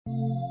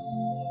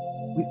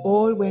We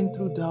all went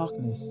through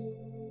darkness.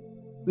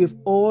 We've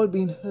all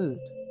been hurt.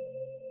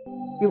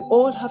 We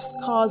all have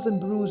scars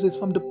and bruises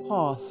from the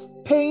past,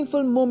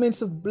 painful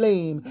moments of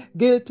blame,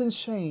 guilt, and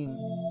shame.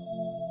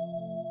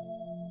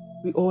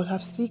 We all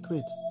have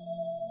secrets.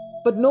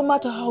 But no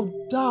matter how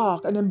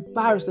dark and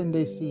embarrassing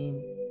they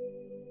seem,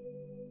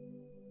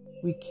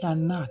 we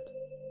cannot.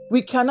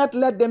 We cannot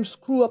let them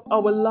screw up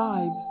our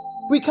lives.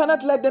 We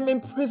cannot let them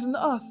imprison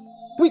us.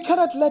 We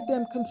cannot let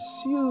them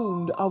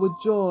consume our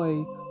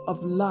joy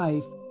of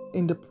life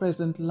in the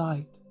present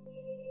light.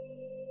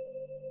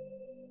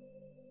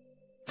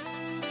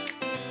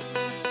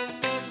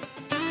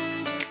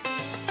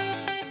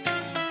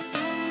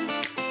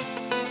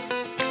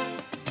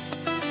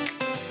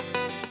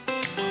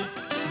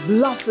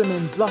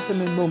 Blossoming,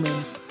 blossoming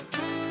moments.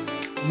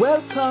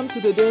 Welcome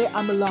to the day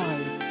I'm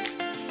alive.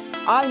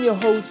 I'm your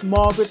host,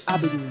 Margaret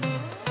Aberdeen.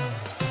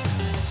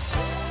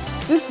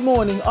 This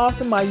morning,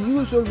 after my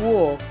usual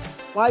walk,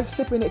 while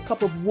sipping a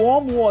cup of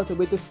warm water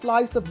with a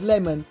slice of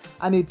lemon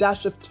and a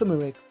dash of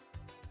turmeric,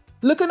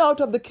 looking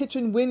out of the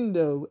kitchen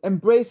window,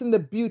 embracing the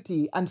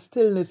beauty and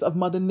stillness of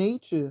Mother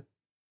Nature,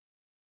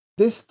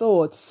 this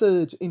thought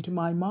surged into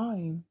my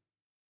mind.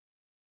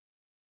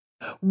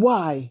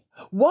 Why?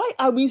 Why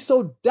are we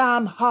so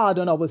damn hard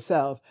on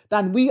ourselves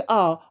than we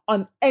are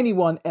on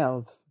anyone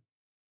else?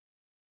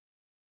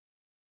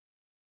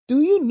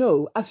 Do you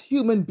know, as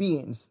human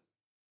beings,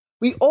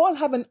 we all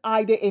have an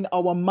idea in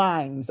our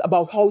minds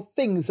about how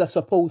things are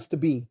supposed to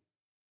be.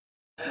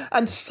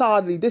 And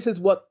sadly, this is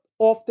what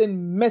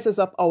often messes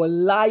up our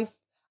life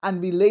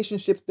and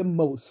relationships the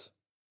most.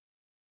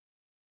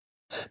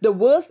 The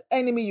worst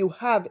enemy you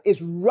have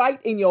is right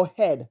in your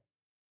head.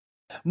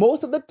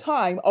 Most of the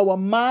time, our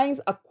minds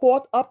are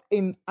caught up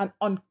in an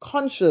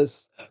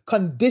unconscious,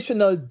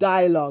 conditional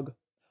dialogue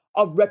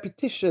of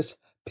repetitious,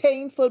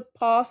 painful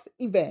past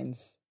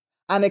events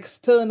and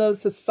external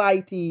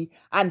society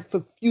and for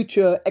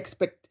future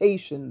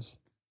expectations.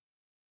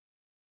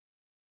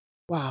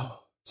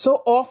 Wow.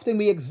 So often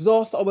we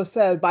exhaust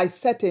ourselves by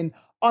setting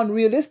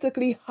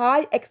unrealistically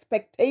high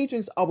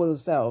expectations of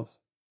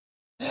ourselves.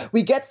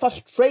 We get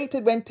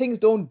frustrated when things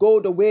don't go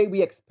the way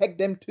we expect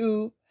them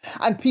to,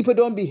 and people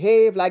don't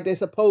behave like they're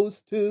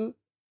supposed to.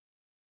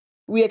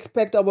 We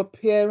expect our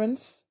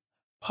parents,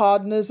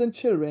 partners, and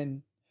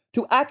children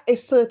to act a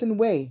certain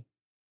way,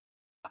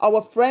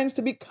 our friends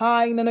to be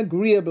kind and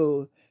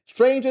agreeable,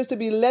 strangers to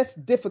be less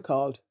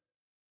difficult,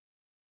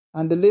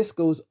 and the list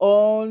goes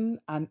on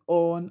and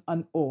on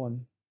and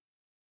on.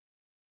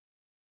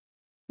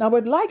 Now,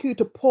 I'd like you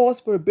to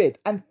pause for a bit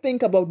and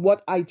think about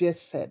what I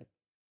just said.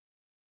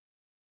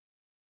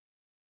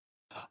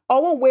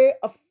 Our way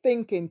of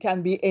thinking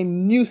can be a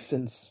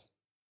nuisance.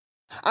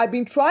 I've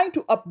been trying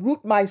to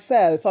uproot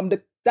myself from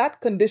that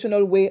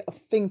conditional way of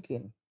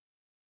thinking.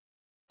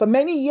 For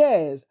many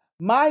years,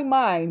 my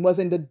mind was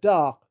in the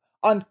dark,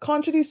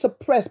 unconsciously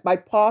suppressed by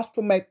past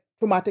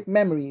traumatic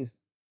memories.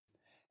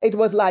 It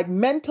was like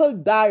mental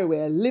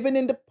diarrhea, living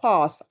in the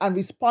past and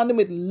responding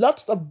with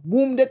lots of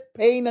wounded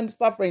pain and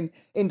suffering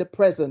in the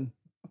present.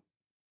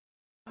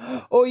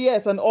 Oh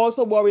yes, and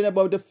also worrying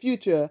about the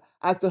future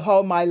as to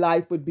how my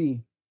life would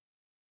be.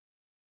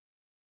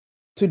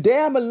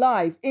 Today I'm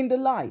alive in the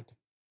light.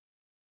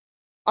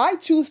 I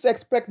choose to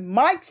express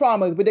my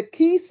traumas with the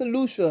key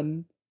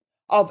solution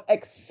of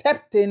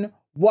accepting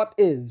what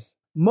is.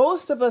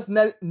 Most of us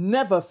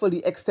never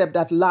fully accept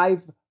that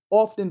life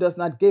often does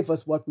not give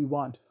us what we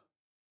want.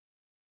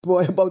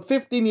 Boy, about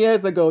 15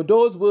 years ago,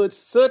 those words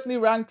certainly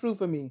rang true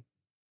for me.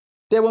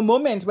 There were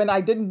moments when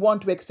I didn't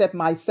want to accept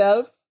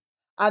myself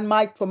and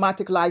my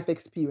traumatic life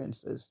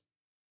experiences.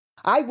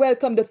 I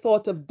welcomed the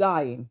thought of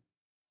dying.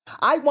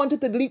 I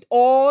wanted to delete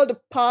all the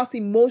past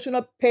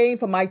emotional pain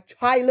from my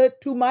childhood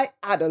to my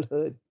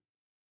adulthood.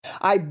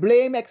 I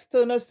blame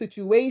external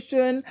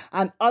situations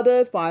and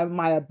others for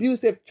my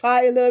abusive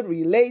childhood,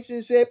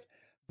 relationships,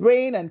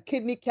 brain and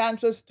kidney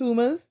cancer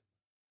tumors.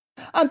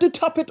 And to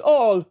top it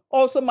all,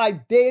 also my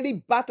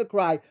daily battle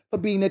cry for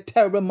being a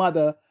terrible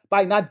mother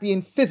by not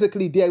being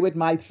physically there with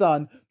my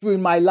son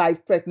during my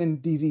life-threatening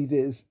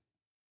diseases.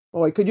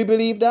 Boy, could you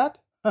believe that?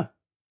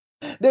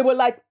 They were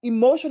like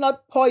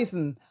emotional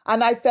poison,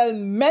 and I felt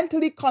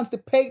mentally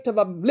constipated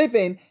of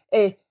living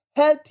a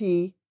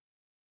healthy,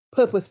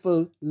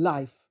 purposeful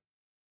life.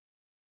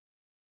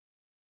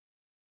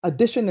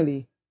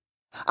 Additionally,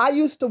 I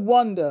used to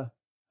wonder,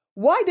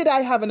 why did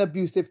I have an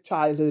abusive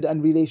childhood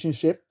and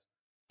relationship?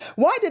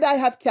 Why did I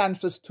have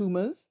cancerous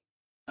tumors?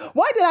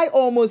 Why did I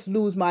almost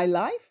lose my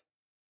life?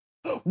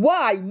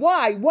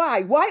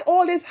 Why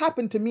all this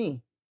happened to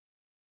me?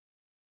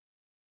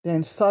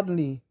 Then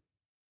suddenly,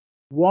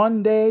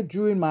 one day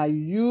during my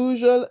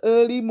usual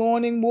early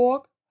morning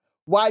walk,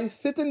 while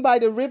sitting by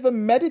the river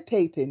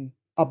meditating,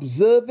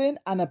 observing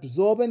and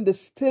absorbing the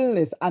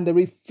stillness and the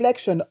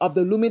reflection of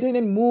the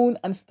illuminating moon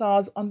and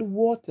stars on the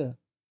water,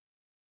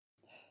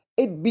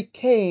 it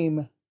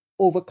became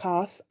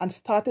overcast and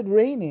started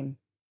raining.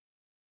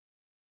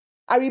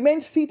 I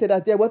remained seated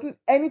as there wasn't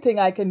anything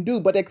I can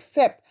do but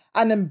accept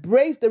and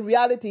embrace the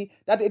reality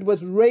that it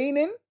was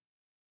raining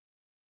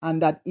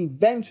and that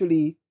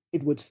eventually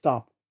it would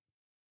stop.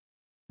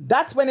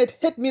 That's when it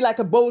hit me like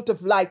a bolt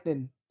of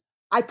lightning.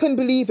 I couldn't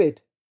believe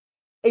it.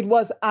 It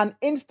was an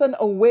instant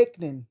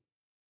awakening.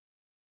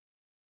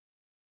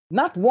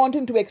 Not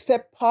wanting to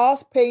accept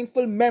past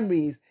painful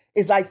memories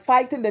is like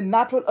fighting the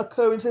natural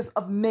occurrences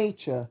of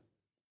nature.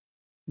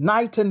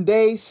 Night and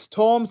day,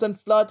 storms and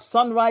floods,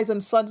 sunrise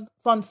and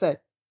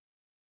sunset.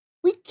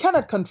 We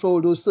cannot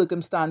control those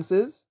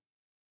circumstances.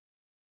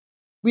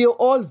 We are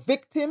all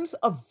victims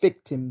of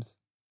victims.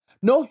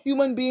 No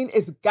human being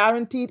is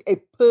guaranteed a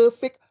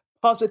perfect,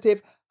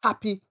 positive,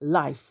 happy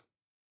life.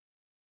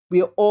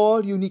 We are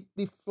all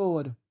uniquely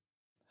flawed.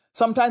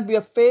 Sometimes we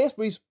are faced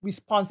with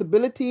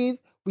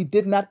responsibilities we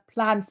did not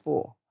plan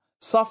for,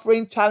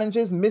 suffering,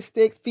 challenges,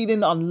 mistakes,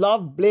 feeling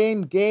unloved,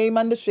 blame, game,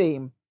 and the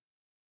shame.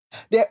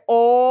 They're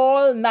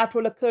all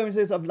natural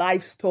occurrences of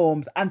life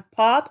storms and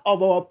part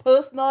of our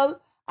personal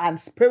and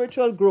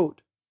spiritual growth.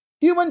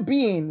 Human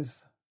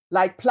beings,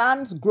 like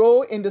plants,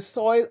 grow in the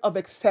soil of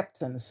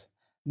acceptance,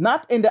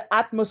 not in the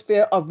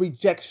atmosphere of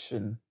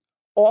rejection,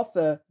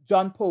 author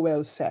John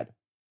Powell said.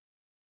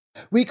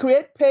 We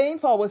create pain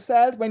for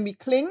ourselves when we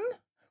cling,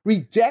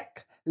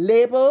 reject,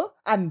 label,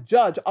 and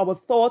judge our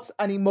thoughts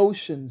and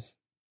emotions.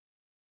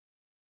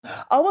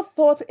 Our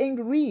thoughts ain't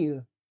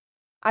real.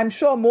 I'm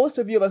sure most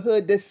of you have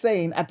heard this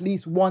saying at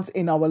least once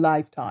in our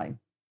lifetime.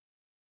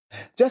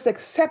 Just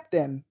accept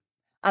them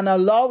and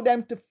allow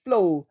them to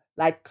flow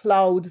like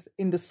clouds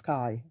in the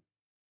sky.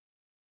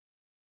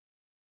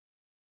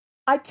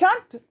 I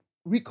can't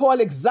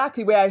recall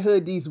exactly where I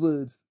heard these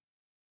words.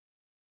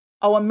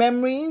 Our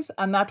memories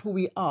are not who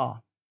we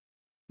are.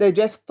 They're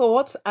just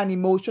thoughts and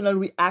emotional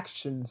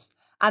reactions.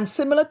 And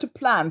similar to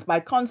plants, by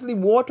constantly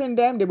watering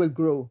them, they will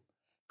grow,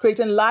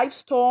 creating life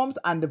storms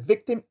and the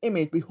victim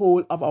image we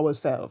hold of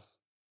ourselves.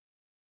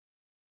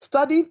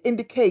 Studies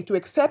indicate to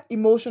accept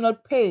emotional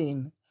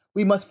pain,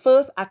 we must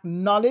first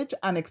acknowledge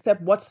and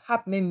accept what's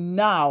happening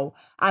now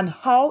and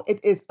how it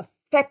is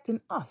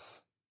affecting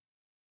us.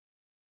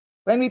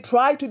 When we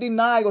try to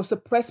deny or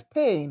suppress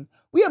pain,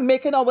 we are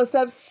making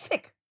ourselves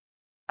sick.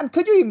 And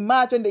could you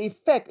imagine the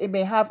effect it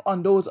may have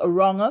on those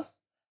around us,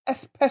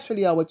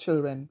 especially our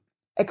children?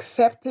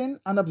 Accepting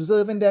and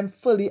observing them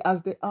fully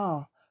as they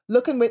are,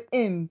 looking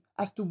within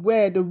as to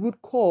where the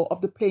root core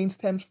of the pain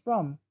stems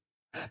from.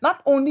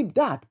 Not only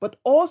that, but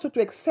also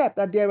to accept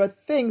that there are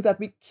things that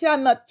we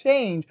cannot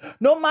change,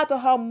 no matter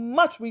how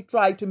much we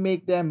try to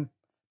make them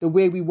the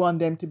way we want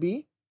them to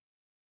be.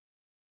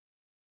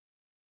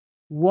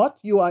 What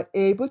you are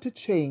able to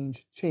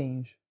change,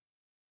 change.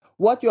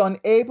 What you're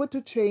unable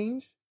to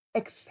change,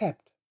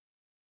 accept.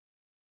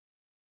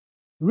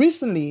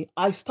 Recently,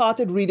 I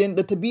started reading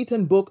the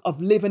Tibetan book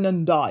of Living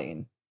and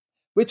Dying,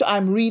 which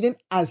I'm reading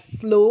as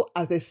slow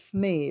as a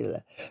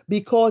snail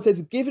because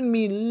it's given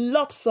me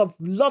lots of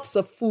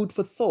food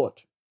for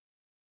thought.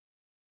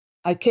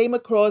 I came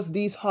across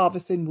these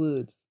harvesting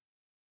words.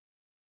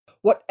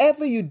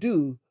 Whatever you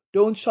do,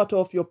 don't shut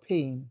off your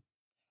pain.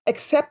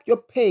 Accept your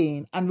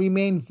pain and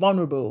remain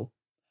vulnerable,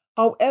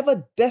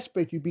 however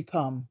desperate you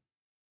become.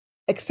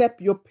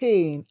 Accept your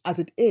pain as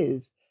it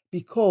is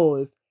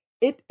because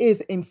it is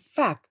in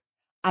fact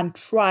and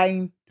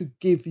trying to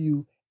give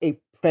you a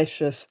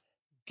precious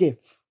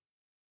gift.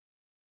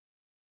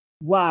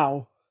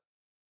 Wow.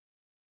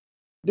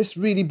 This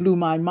really blew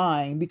my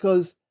mind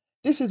because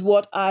this is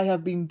what I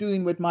have been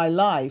doing with my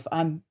life.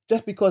 And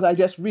just because I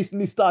just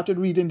recently started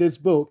reading this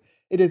book,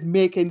 it is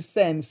making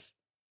sense.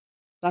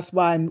 That's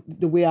why I'm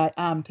the way I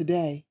am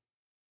today.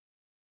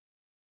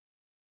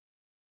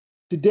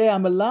 Today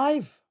I'm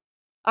alive.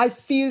 I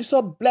feel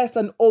so blessed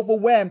and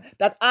overwhelmed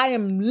that I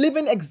am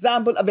living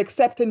example of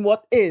accepting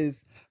what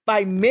is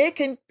by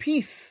making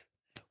peace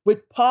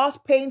with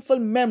past painful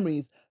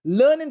memories,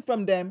 learning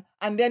from them,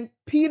 and then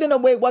peeling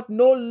away what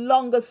no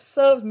longer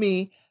serves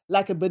me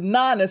like a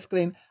banana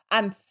skin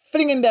and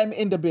flinging them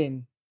in the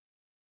bin.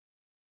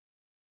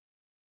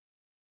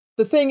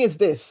 The thing is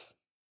this,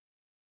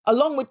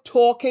 along with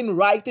talking,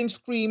 writing,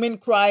 screaming,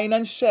 crying,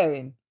 and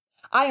sharing,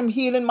 I am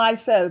healing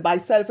myself by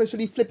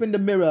selfishly flipping the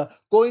mirror,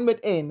 going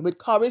within with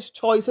courage,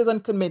 choices,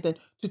 and commitment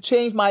to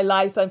change my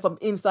lifetime from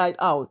inside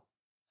out,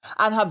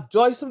 and have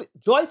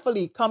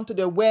joyfully come to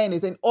the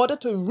awareness in order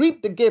to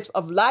reap the gifts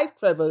of life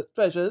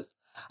treasures,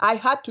 I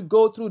had to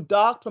go through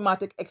dark,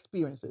 traumatic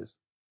experiences.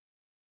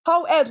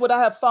 How else would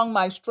I have found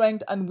my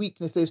strength and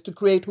weaknesses to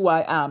create who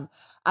I am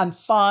and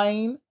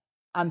find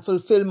and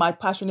fulfill my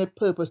passionate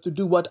purpose to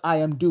do what I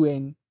am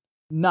doing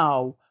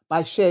now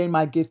by sharing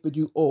my gift with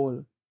you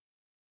all?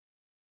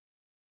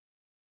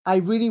 I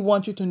really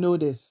want you to know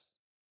this.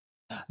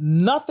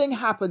 Nothing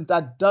happens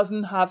that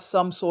doesn't have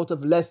some sort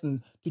of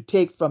lesson to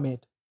take from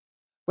it.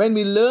 When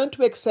we learn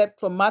to accept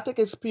traumatic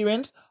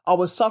experience,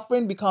 our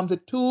suffering becomes a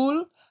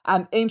tool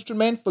and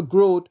instrument for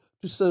growth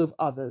to serve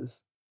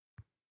others.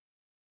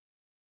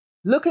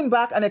 Looking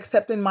back and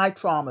accepting my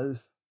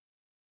traumas,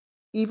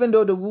 even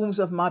though the wounds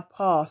of my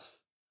past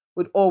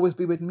would always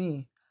be with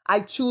me, I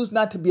choose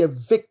not to be a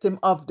victim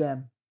of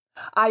them.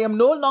 I am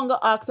no longer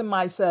asking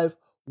myself,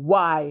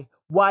 why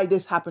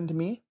this happened to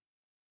me?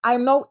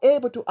 I'm now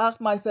able to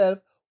ask myself,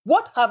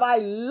 what have I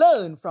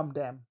learned from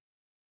them?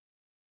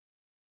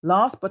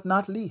 Last but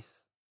not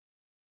least,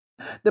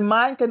 the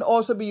mind can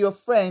also be your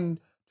friend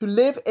to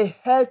live a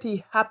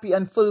healthy, happy,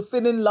 and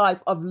fulfilling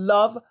life of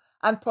love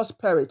and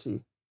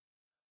prosperity,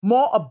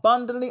 more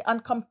abundantly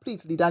and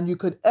completely than you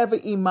could ever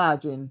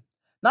imagine,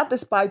 not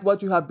despite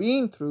what you have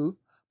been through,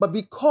 but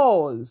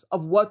because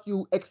of what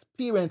you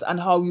experience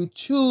and how you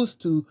choose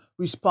to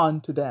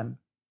respond to them.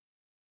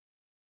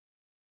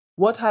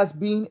 What has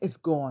been is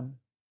gone.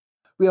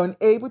 We are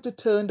unable to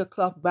turn the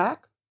clock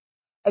back.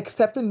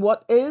 Accepting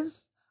what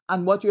is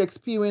and what you're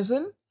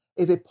experiencing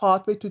is a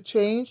pathway to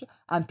change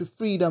and to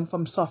freedom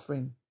from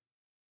suffering.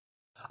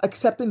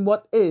 Accepting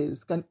what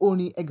is can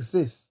only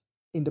exist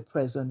in the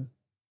present.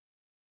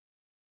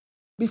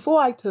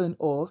 Before I turn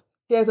off,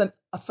 here's an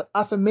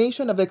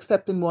affirmation of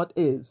accepting what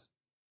is.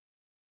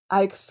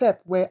 I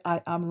accept where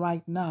I am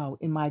right now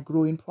in my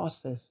growing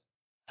process,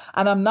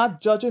 and I'm not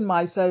judging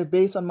myself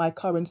based on my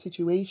current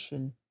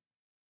situation.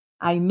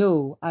 I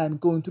know I am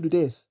going to do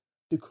this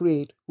to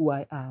create who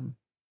I am.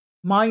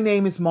 My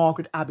name is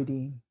Margaret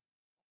Aberdeen.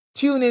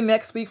 Tune in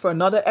next week for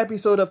another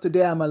episode of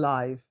Today I'm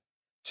Alive.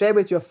 Share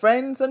with your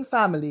friends and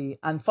family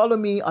and follow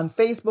me on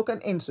Facebook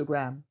and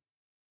Instagram.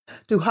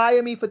 To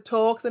hire me for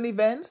talks and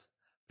events,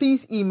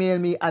 please email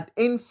me at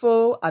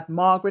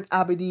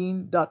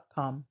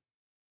info@margaretaberdeen.com.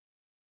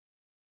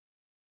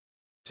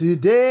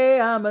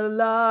 Today I'm alive.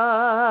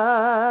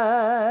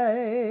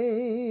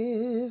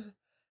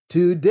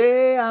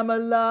 Today I'm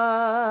alive.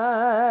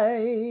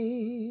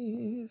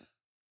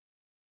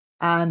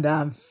 And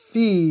I'm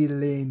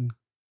feeling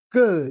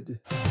good.